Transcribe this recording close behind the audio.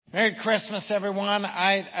Merry Christmas, everyone.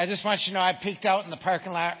 I just want you to know I peeked out in the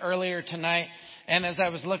parking lot earlier tonight, and as I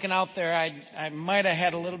was looking out there, I might have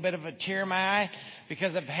had a little bit of a tear in my eye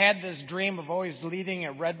because I've had this dream of always leading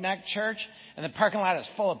a redneck church, and the parking lot is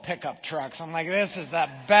full of pickup trucks. I'm like, this is the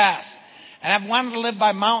best. And I've wanted to live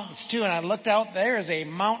by mountains, too, and I looked out, there's a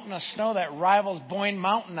mountain of snow that rivals Boyne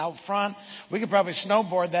Mountain out front. We could probably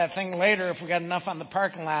snowboard that thing later if we got enough on the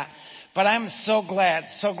parking lot. But I'm so glad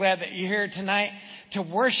that you're here tonight to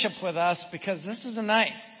worship with us, because this is a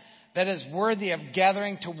night that is worthy of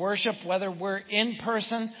gathering to worship, whether we're in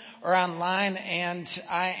person or online, and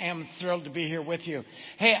I am thrilled to be here with you.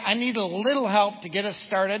 Hey, I need a little help to get us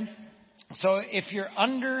started. So if you're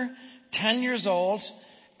under 10 years old,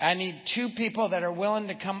 I need 2 people that are willing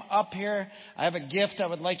to come up here. I have a gift I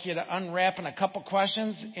would like you to unwrap and a couple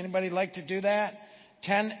questions. Anybody like to do that?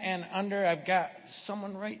 10 and under. I've got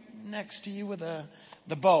someone right next to you with the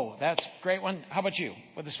bow. That's a great one. How about you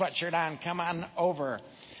with the sweatshirt on? Come on over.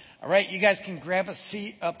 All right, you guys can grab a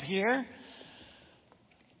seat up here.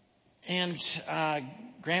 And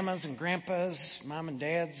grandmas and grandpas, mom and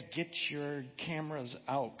dads, get your cameras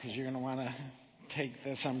out because you're going to want to take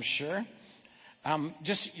this, I'm sure.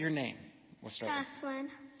 Just your name. We'll start Kathleen.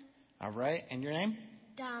 All right, and your name?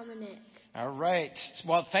 Dominic. All right.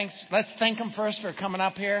 Well, thanks. Let's thank them first for coming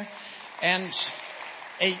up here. And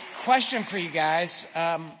a question for you guys.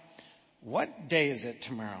 What day is it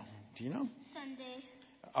tomorrow? Do you know? Sunday.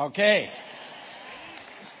 Okay.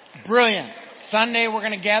 Brilliant. Sunday we're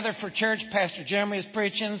going to gather for church. Pastor Jeremy is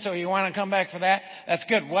preaching, so you want to come back for that? That's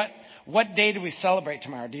good. What day do we celebrate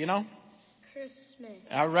tomorrow? Do you know? Christmas.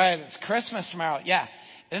 All right. It's Christmas tomorrow. Yeah.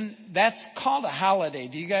 And that's called a holiday.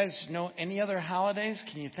 Do you guys know any other holidays?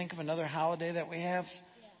 Can you think of another holiday that we have?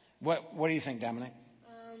 Yeah. What do you think, Dominic?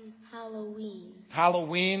 Halloween.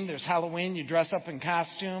 Halloween. There's Halloween. You dress up in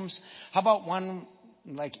costumes. How about one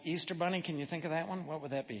like Easter Bunny? Can you think of that one? What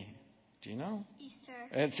would that be? Do you know? Easter.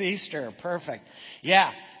 It's Easter. Perfect.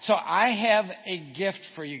 Yeah. So I have a gift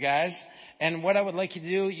for you guys. And what I would like you to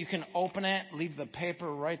do, you can open it, leave the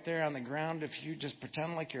paper right there on the ground if you just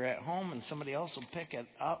pretend like you're at home, and somebody else will pick it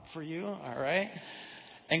up for you. All right?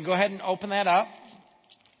 And go ahead and open that up.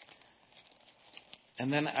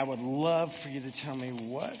 And then I would love for you to tell me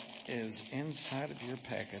what is inside of your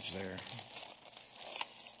package there.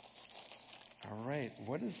 All right.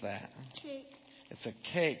 What is that? Cake. It's a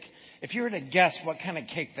cake. If you were to guess what kind of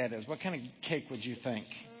cake that is, what kind of cake would you think?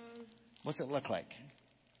 What's it look like?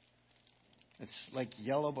 It's like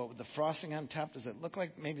yellow, but with the frosting on top. Does it look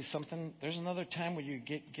like maybe something? There's another time where you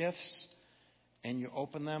get gifts and you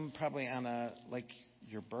open them probably on like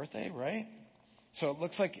your birthday, right? So it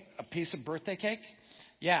looks like a piece of birthday cake.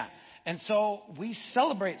 Yeah. And so we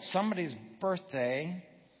celebrate somebody's birthday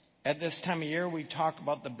at this time of year. We talk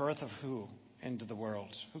about the birth of who into the world?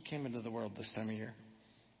 Who came into the world this time of year?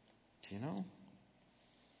 Do you know?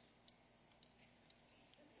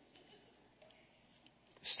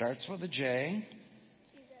 Starts with a J.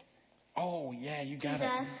 Jesus. Oh, yeah, you got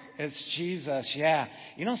Jesus. it. It's Jesus, yeah.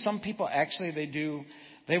 You know, some people actually,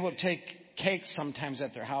 they will take cakes sometimes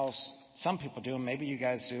at their house. Some people do, maybe you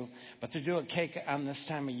guys do. But they do a cake on this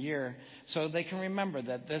time of year so they can remember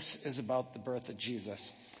that this is about the birth of Jesus.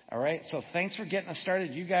 All right, so thanks for getting us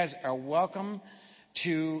started. You guys are welcome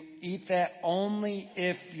to eat that only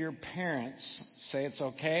if your parents say it's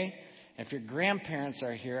okay. If your grandparents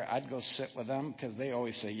are here, I'd go sit with them because they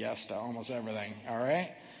always say yes to almost everything. All right?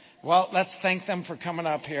 Well, let's thank them for coming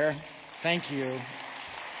up here. Thank you.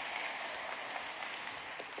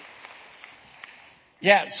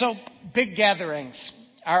 Yeah, so big gatherings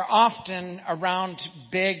are often around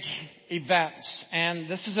big events, and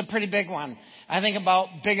this is a pretty big one. I think about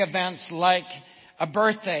big events like a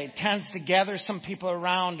birthday tends to gather some people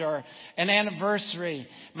around, or an anniversary.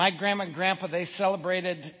 My grandma and grandpa, they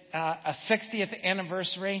celebrated a 60th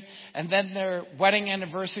anniversary, and then their wedding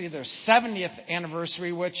anniversary, their 70th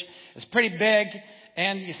anniversary, which is pretty big.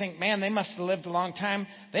 And you think, man, they must have lived a long time.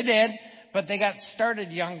 They did, but they got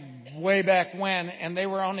started young way back when, and they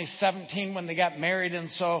were only 17 when they got married, and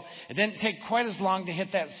so it didn't take quite as long to hit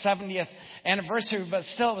that 70th anniversary, but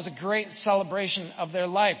still it was a great celebration of their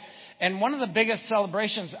life. And one of the biggest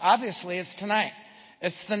celebrations, obviously, is tonight.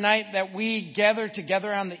 It's the night that we gather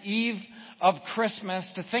together on the eve of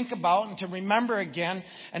Christmas to think about and to remember again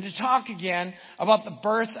and to talk again about the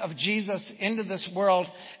birth of Jesus into this world.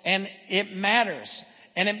 And it matters.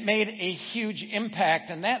 And it made a huge impact.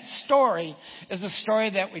 And that story is a story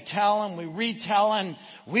that we tell and we retell. And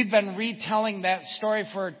we've been retelling that story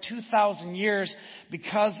for 2,000 years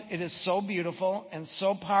because it is so beautiful and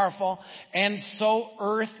so powerful and so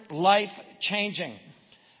earth life changing.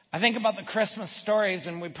 I think about the Christmas stories,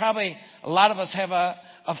 and a lot of us have a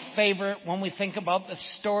favorite when we think about the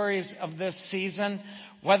stories of this season,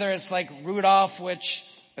 whether it's like Rudolph, which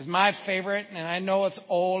is my favorite, and I know it's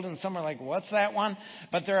old, and some are like, what's that one?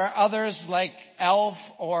 But there are others like Elf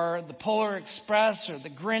or The Polar Express or The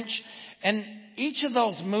Grinch. And each of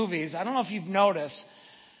those movies, I don't know if you've noticed,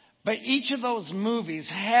 but each of those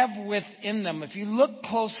movies have within them, if you look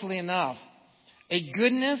closely enough, a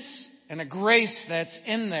goodness and a grace that's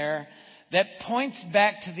in there that points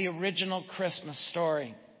back to the original Christmas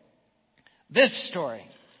story. This story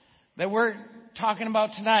that we're talking about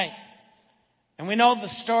tonight. And we know the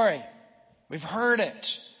story. We've heard it.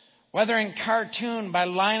 Whether in cartoon by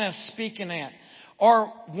Linus speaking it,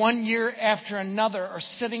 or one year after another, or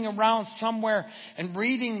sitting around somewhere and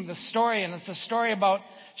reading the story. And it's a story about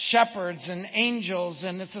shepherds and angels,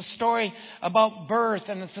 and it's a story about birth,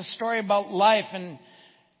 and it's a story about life. And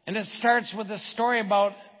it starts with a story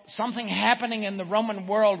about something happening in the Roman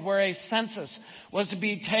world where a census was to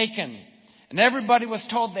be taken. And everybody was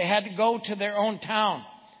told they had to go to their own town.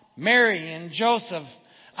 Mary and Joseph,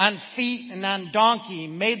 on feet and on donkey,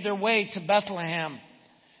 made their way to Bethlehem.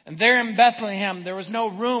 And there in Bethlehem, there was no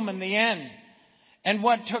room in the inn. And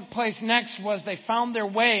what took place next was they found their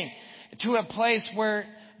way to a place where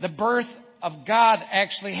the birth of God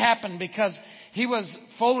actually happened, because he was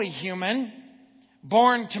fully human,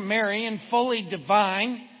 born to Mary, and fully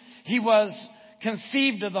divine. He was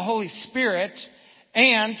conceived of the Holy Spirit,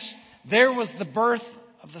 and there was the birth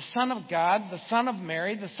of the Son of God, the Son of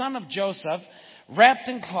Mary, the Son of Joseph, wrapped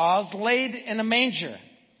in cloths, laid in a manger.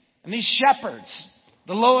 And these shepherds,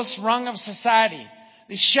 the lowest rung of society,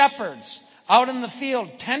 these shepherds out in the field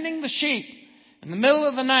tending the sheep in the middle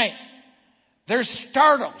of the night, they're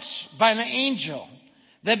startled by an angel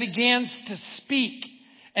that begins to speak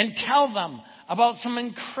and tell them about some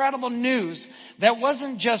incredible news that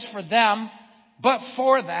wasn't just for them, but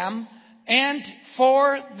for them and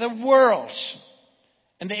for the world.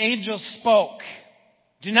 And the angel spoke,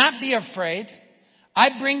 "Do not be afraid.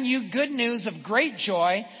 I bring you good news of great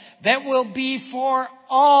joy that will be for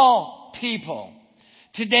all people.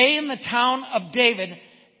 Today in the town of David,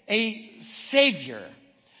 a Savior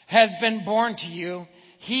has been born to you.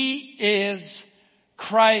 He is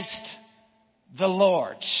Christ the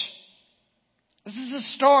Lord." This is a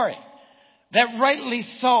story that rightly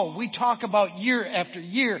so we talk about year after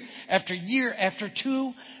year after year after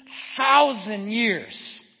 2,000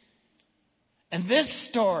 years. And this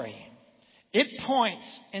story, it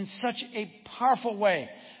points in such a powerful way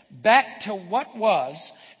back to what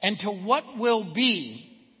was and to what will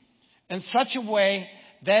be, in such a way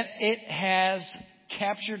that it has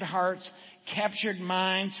captured hearts, captured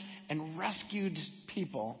minds, and rescued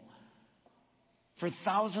people for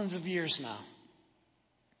thousands of years now.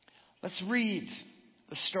 Let's read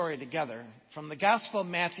the story together from the Gospel of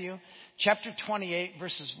Matthew, chapter 28,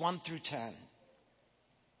 verses 1 through 10.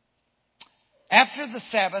 After the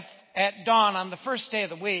Sabbath, at dawn on the first day of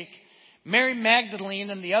the week, Mary Magdalene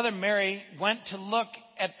and the other Mary went to look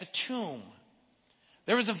at the tomb.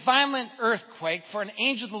 There was a violent earthquake, for an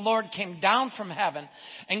angel of the Lord came down from heaven,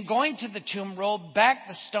 and going to the tomb, rolled back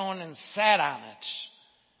the stone and sat on it.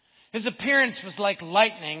 His appearance was like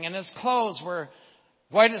lightning, and his clothes were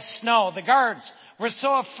white as snow. The guards were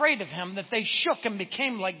so afraid of him that they shook and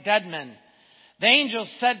became like dead men. The angel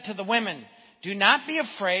said to the women, "Do not be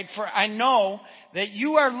afraid, for I know that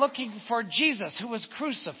you are looking for Jesus who was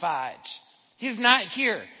crucified. He is not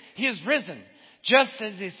here. He is risen, just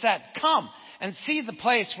as he said. Come and see the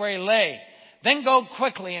place where he lay. Then go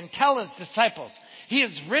quickly and tell his disciples, he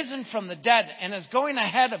is risen from the dead and is going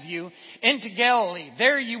ahead of you into Galilee.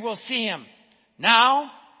 There you will see him.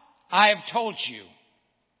 Now I have told you."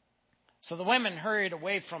 So the women hurried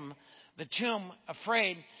away from the tomb,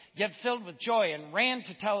 afraid, yet filled with joy, and ran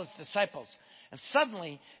to tell his disciples. And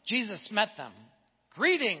suddenly Jesus met them.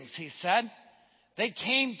 "Greetings," he said. They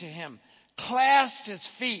came to him, clasped his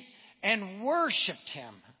feet, and worshipped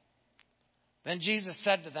him. Then Jesus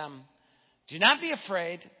said to them, "Do not be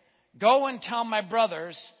afraid. Go and tell my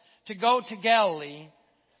brothers to go to Galilee.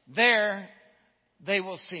 There they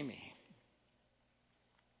will see me."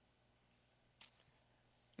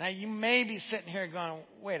 Now, you may be sitting here going,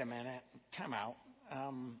 wait a minute, time out.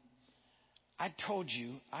 I told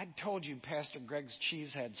you Pastor Greg's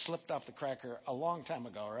cheese had slipped off the cracker a long time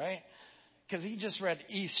ago, right? Because he just read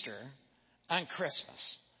Easter on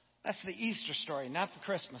Christmas. That's the Easter story, not the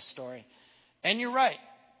Christmas story. And you're right.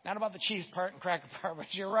 Not about the cheese part and cracker part,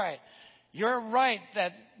 but you're right. You're right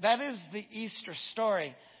that is the Easter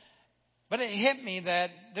story. But it hit me that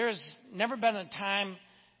there's never been a time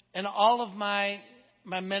in all of my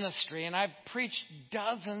my ministry, and I've preached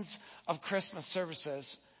dozens of Christmas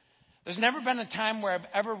services. There's never been a time where I've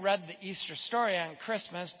ever read the Easter story on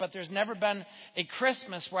Christmas, but there's never been a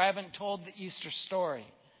Christmas where I haven't told the Easter story.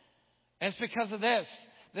 And it's because of this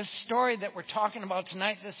story that we're talking about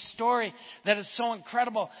tonight, this story that is so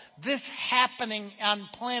incredible. This happening on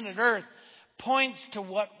planet Earth points to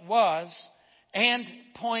what was and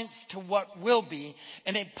points to what will be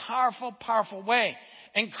in a powerful, powerful way.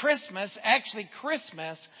 And Christmas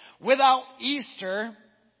without Easter,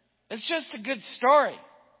 it's just a good story.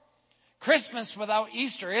 Christmas without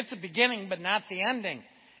Easter, it's a beginning but not the ending.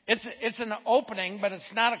 It's an opening but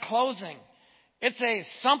it's not a closing. It's a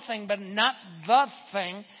something but not the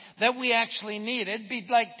thing that we actually need. It'd be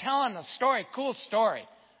like telling a story, cool story,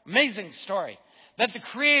 amazing story, that the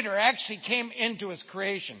Creator actually came into His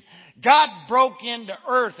creation. God broke into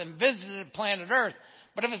earth and visited planet Earth.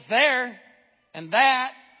 But if it's there and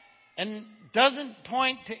that and doesn't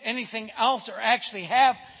point to anything else or actually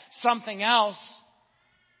have something else,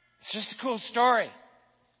 it's just a cool story.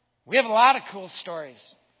 We have a lot of cool stories.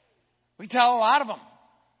 We tell a lot of them.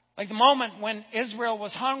 Like the moment when Israel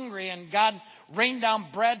was hungry and God rained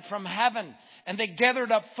down bread from heaven and they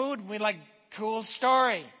gathered up food, and we like, cool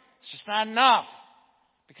story. It's just not enough.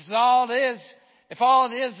 Because if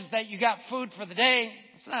all it is that you got food for the day,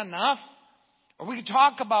 it's not enough. Or we could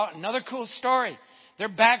talk about another cool story. Their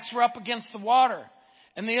backs were up against the water,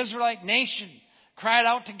 and the Israelite nation cried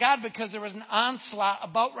out to God because there was an onslaught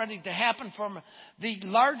about ready to happen from the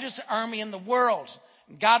largest army in the world.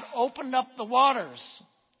 God opened up the waters.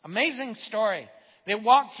 Amazing story. They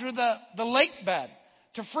walked through the lake bed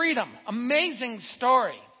to freedom. Amazing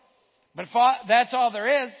story. But if that's all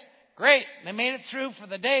there is, great. They made it through for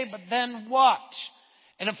the day, but then what?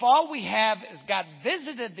 And if all we have is God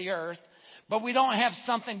visited the earth, but we don't have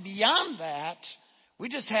something beyond that, we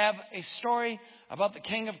just have a story about the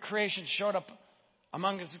King of creation showed up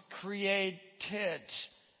among His created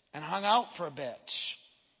and hung out for a bit.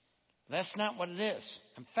 That's not what it is.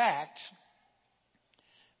 In fact,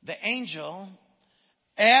 the angel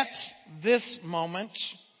at this moment,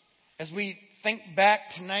 as we think back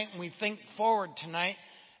tonight and we think forward tonight,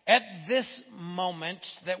 at this moment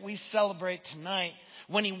that we celebrate tonight,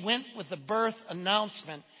 when he went with the birth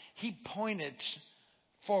announcement, he pointed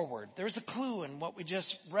forward. There's a clue in what we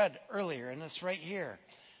just read earlier, and it's right here.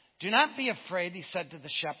 Do not be afraid, he said to the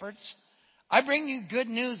shepherds. I bring you good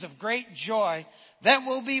news of great joy that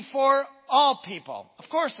will be for all people. Of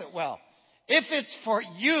course it will. If it's for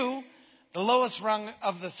you, the lowest rung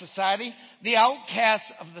of the society, the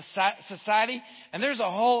outcasts of the society, and there's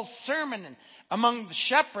a whole sermon among the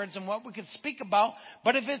shepherds and what we could speak about.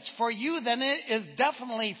 But if it's for you, then it is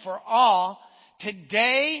definitely for all.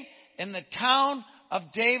 Today, in the town of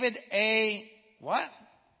David, a what?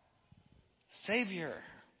 Savior.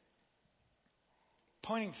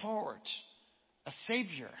 Pointing forward. A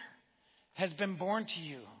Savior has been born to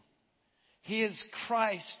you. He is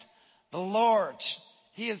Christ, the Lord.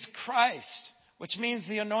 He is Christ, which means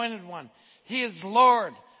the Anointed One. He is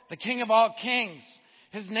Lord, the King of all kings.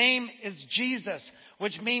 His name is Jesus,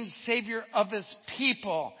 which means Savior of His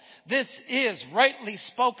people. This is rightly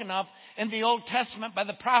spoken of in the Old Testament by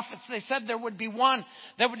the prophets. They said there would be one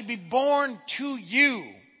that would be born to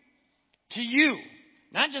you. To you.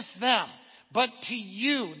 Not just them, but to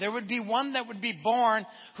you. There would be one that would be born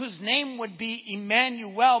whose name would be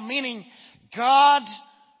Emmanuel, meaning God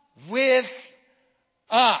with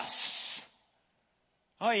us.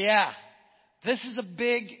 Oh yeah. This is a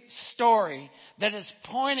big story that is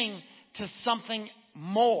pointing to something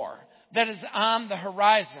more that is on the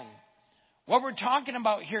horizon. What we're talking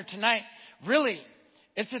about here tonight, really,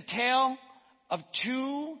 it's a tale of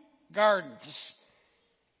two gardens.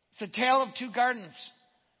 It's a tale of two gardens.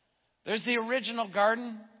 There's the original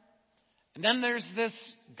garden, and then there's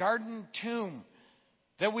this garden tomb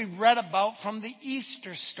that we read about from the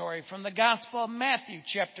Easter story, from the Gospel of Matthew,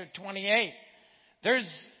 chapter 28. There's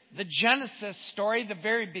the Genesis story, the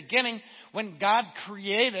very beginning, when God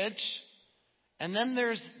created. And then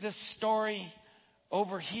there's this story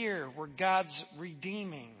over here where God's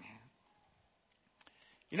redeeming.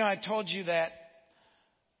 You know, I told you that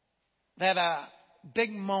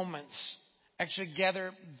big moments actually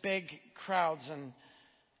gather big crowds. And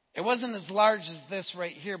it wasn't as large as this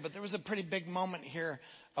right here, but there was a pretty big moment here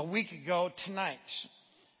a week ago tonight.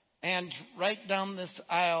 And right down this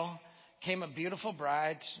aisle came a beautiful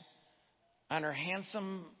bride on her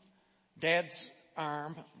handsome dad's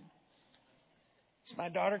arm. It's my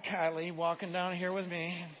daughter Kylie walking down here with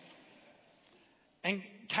me. And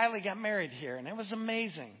Kylie got married here, and it was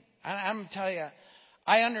amazing. I'm telling you,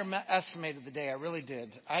 I underestimated the day. I really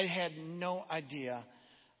did. I had no idea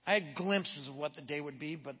I had glimpses of what the day would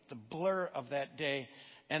be, but the blur of that day,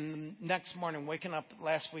 and the next morning, waking up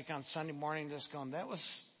last week on Sunday morning, just going, that was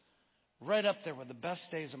right up there with the best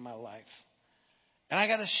days of my life. And I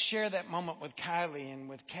got to share that moment with Kylie and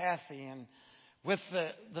with Kathy and with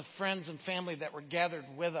the friends and family that were gathered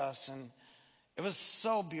with us. And it was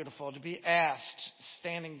so beautiful to be asked,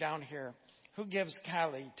 standing down here, who gives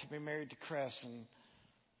Kylie to be married to Chris? And,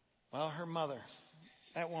 well, her mother,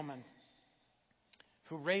 that woman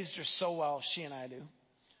who raised her so well, she and I do.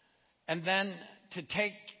 And then to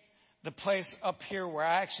take the place up here where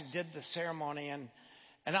I actually did the ceremony. And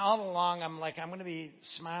all along, I'm like, I'm going to be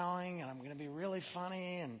smiling, and I'm going to be really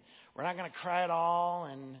funny, and we're not going to cry at all.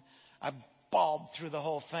 And I bawled through the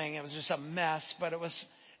whole thing. It was just a mess, but it was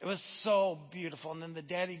so beautiful. And then the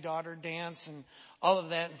daddy-daughter dance and all of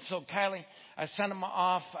that. And so Kylie, I sent them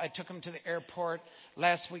off. I took them to the airport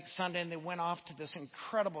last week, Sunday, and they went off to this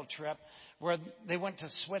incredible trip where they went to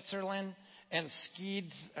Switzerland and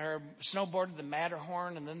skied or snowboarded the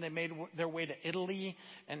Matterhorn, and then they made their way to Italy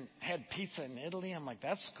and had pizza in Italy. I'm like,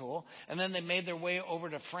 that's cool. And then they made their way over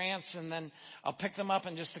to France, and then I'll pick them up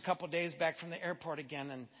in just a couple of days back from the airport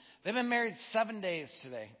again. And they've been married 7 days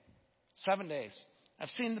today. 7 days. I've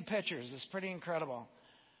seen the pictures. It's pretty incredible.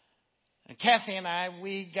 And Kathy and I,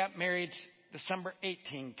 we got married December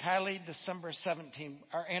 18. Kylie, December 17.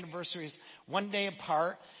 Our anniversary is 1 day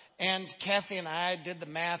apart. And Kathy and I did the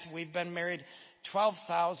math. We've been married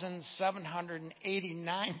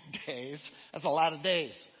 12,789 days. That's a lot of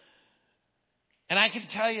days. And I can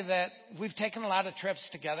tell you that we've taken a lot of trips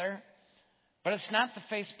together. But it's not the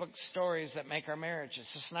Facebook stories that make our marriage.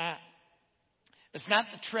 It's just not. It's not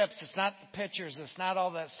the trips. It's not the pictures. It's not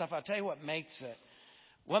all that stuff. I'll tell you what makes it.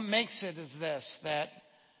 What makes it is this, that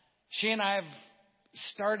she and I have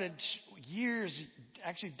started years,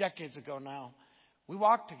 actually decades ago now. We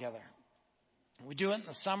walk together. We do it in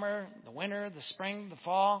the summer, the winter, the spring, the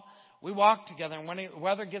fall. We walk together. And when the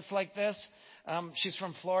weather gets like this, she's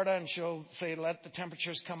from Florida, and she'll say, let the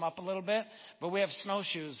temperatures come up a little bit. But we have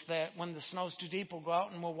snowshoes that when the snow's too deep, we'll go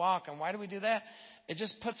out and we'll walk. And why do we do that? It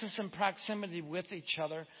just puts us in proximity with each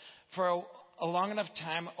other for a long enough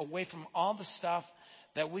time away from all the stuff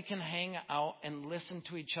that we can hang out and listen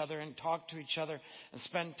to each other and talk to each other and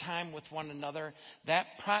spend time with one another. That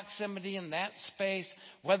proximity and that space,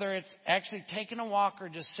 whether it's actually taking a walk or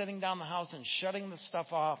just sitting down the house and shutting the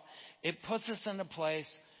stuff off, it puts us in a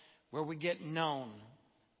place where we get known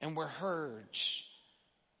and we're heard.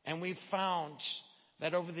 And we've found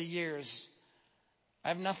that over the years, I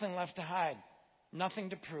have nothing left to hide, nothing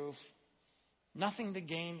to prove, nothing to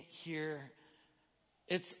gain here.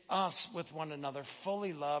 It's us with one another,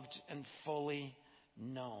 fully loved and fully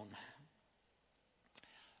known.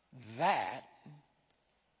 That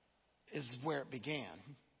is where it began.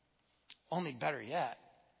 Only better yet,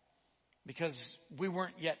 because we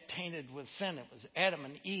weren't yet tainted with sin. It was Adam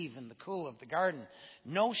and Eve in the cool of the garden.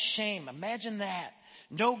 No shame. Imagine that.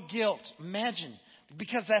 No guilt. Imagine.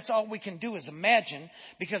 Because that's all we can do is imagine,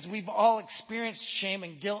 because we've all experienced shame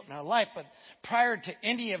and guilt in our life. But prior to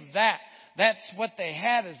any of that, that's what they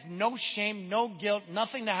had, is no shame, no guilt,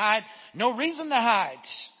 nothing to hide, no reason to hide.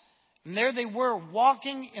 And there they were,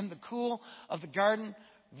 walking in the cool of the garden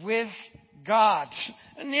with God.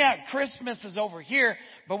 And yeah, Christmas is over here,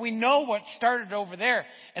 but we know what started over there.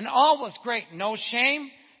 And all was great. No shame,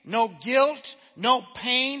 no guilt, no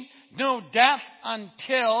pain, no death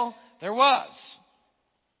until there was.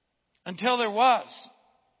 Until there was.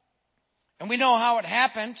 And we know how it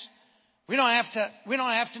happened. We don't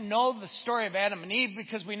have to know the story of Adam and Eve,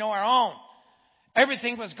 because we know our own.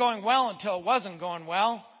 Everything was going well until it wasn't going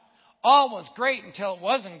well. All was great until it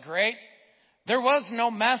wasn't great. There was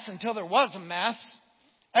no mess until there was a mess.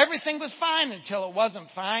 Everything was fine until it wasn't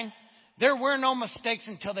fine. There were no mistakes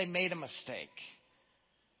until they made a mistake.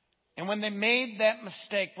 And when they made that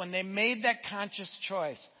mistake, when they made that conscious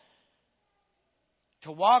choice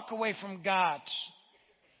to walk away from God,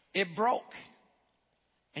 it broke.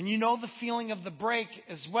 And you know the feeling of the break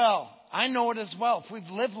as well. I know it as well. If we've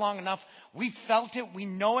lived long enough, we felt it. We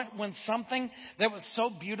know it when something that was so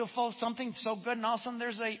beautiful, something so good, and all of a sudden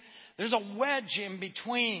there's a wedge in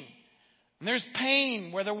between. And there's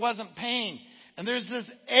pain where there wasn't pain. And there's this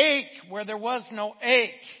ache where there was no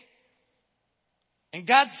ache. And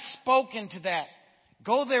God spoke into that.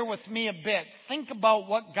 Go there with me a bit. Think about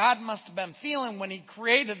what God must have been feeling when He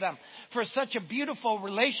created them for such a beautiful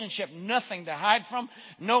relationship. Nothing to hide from.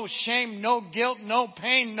 No shame, no guilt, no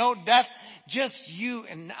pain, no death. Just you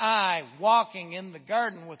and I walking in the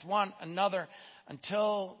garden with one another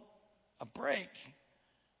until a break.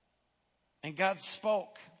 And God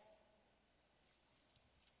spoke.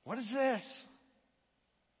 What is this?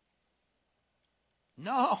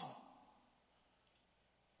 No.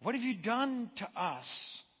 What have you done to us?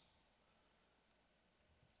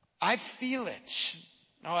 I feel it.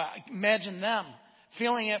 Now, imagine them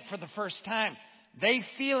feeling it for the first time. They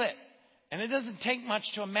feel it. And it doesn't take much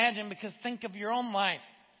to imagine, because think of your own life.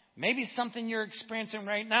 Maybe something you're experiencing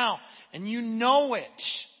right now, and you know it.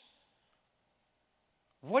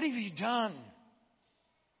 What have you done?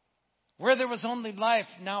 Where there was only life,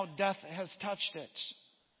 now death has touched it.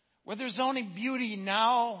 Where there's only beauty,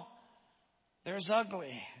 now there's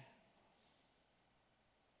ugly.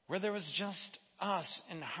 Where there was just us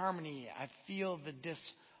in harmony, I feel the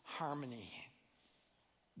disharmony,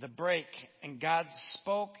 the break. And God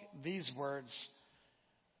spoke these words,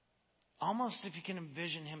 almost if you can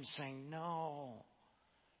envision him saying, no,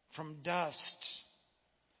 from dust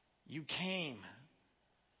you came,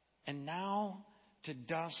 and now to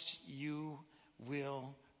dust you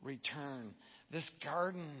will return. This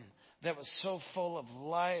garden that was so full of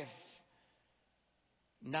life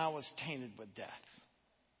now was tainted with death.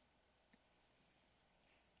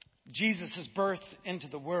 Jesus is birthed into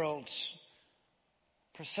the world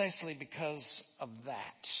precisely because of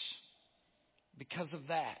that. Because of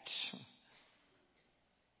that.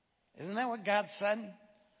 Isn't that what God said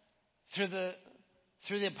through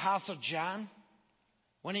the Apostle John?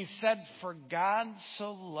 When he said, for God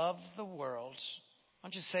so loved the world. Why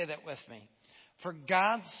don't you say that with me? For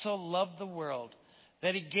God so loved the world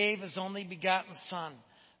that he gave his only begotten Son,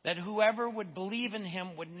 that whoever would believe in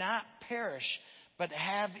him would not perish, but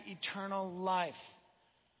have eternal life.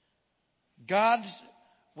 God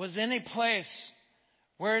was in a place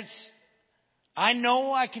where I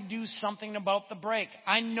know I can do something about the break.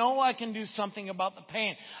 I know I can do something about the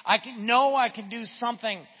pain. I can do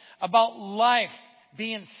something about life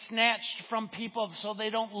being snatched from people so they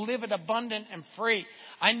don't live it abundant and free.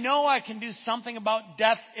 I know I can do something about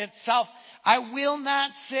death itself. I will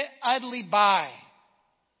not sit idly by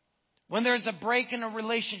when there's a break in a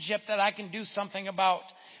relationship that I can do something about.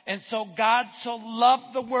 And so God so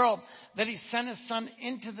loved the world that he sent his Son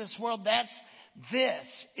into this world.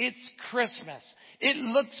 It's Christmas. It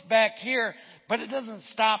looks back here, but it doesn't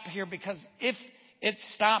stop here, because if it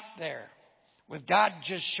stopped there with God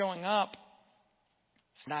just showing up,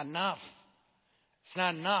 it's not enough. It's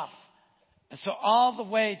not enough. And so all the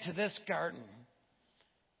way to this garden,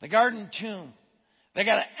 the garden tomb, they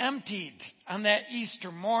got it emptied on that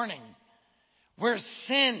Easter morning, where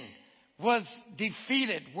sin was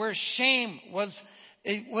defeated, where shame was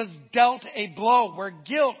dealt a blow, where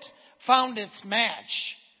guilt found its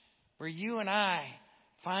match, where you and I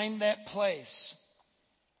find that place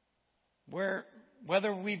where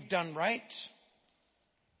whether we've done right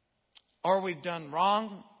or we've done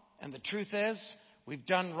wrong, and the truth is we've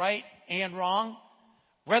done right and wrong,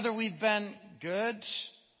 whether we've been good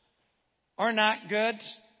or not good,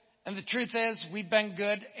 and the truth is we've been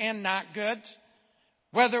good and not good,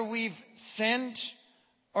 whether we've sinned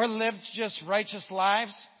or lived just righteous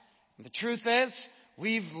lives, and the truth is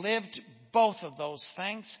we've lived both of those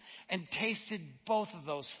things and tasted both of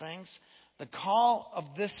those things. The call of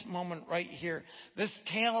this moment right here, this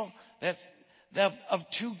tale of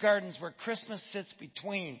two gardens where Christmas sits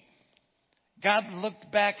between. God looked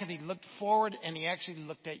back and he looked forward, and he actually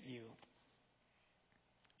looked at you.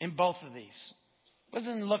 In both of these. He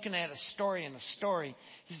wasn't looking at a story in a story.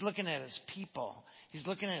 He's looking at his people. He's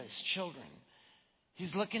looking at his children.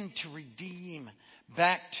 He's looking to redeem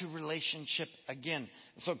back to relationship again.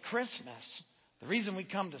 So Christmas, the reason we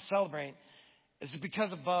come to celebrate, is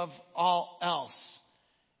because above all else,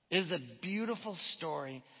 it is a beautiful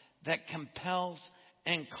story that compels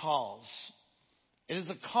and calls. It is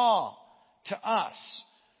a call to us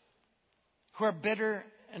who are bitter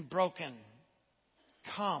and broken.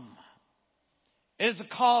 Come. It is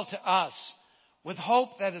a call to us with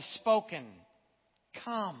hope that is spoken.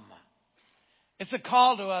 Come. It's a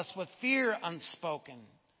call to us with fear unspoken.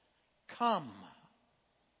 Come.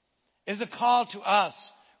 It's a call to us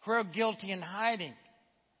who are guilty and hiding.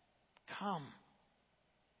 Come.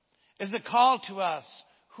 It's a call to us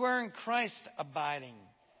who are in Christ abiding.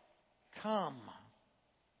 Come.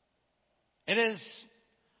 It is,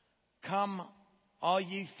 come all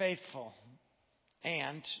ye faithful,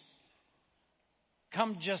 and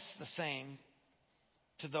come just the same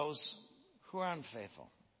to those who are unfaithful.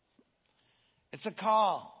 It's a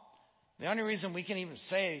call. The only reason we can even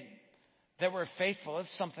say that we're faithful is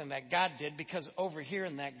something that God did, because over here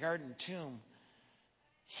in that garden tomb,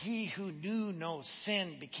 he who knew no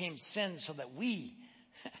sin became sin so that we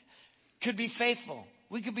could be faithful.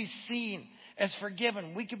 We could be seen as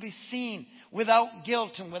forgiven. We could be seen without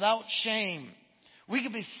guilt and without shame. We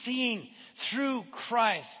could be seen through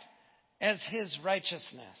Christ as his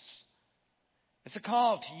righteousness. It's a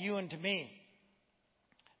call to you and to me.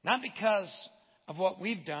 Not because of what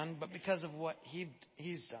we've done, but because of what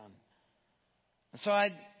he's done. And so I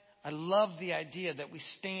love the idea that we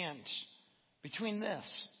stand between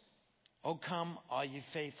this. Oh, come, all ye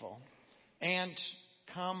faithful, and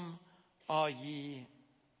come, all ye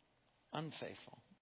unfaithful.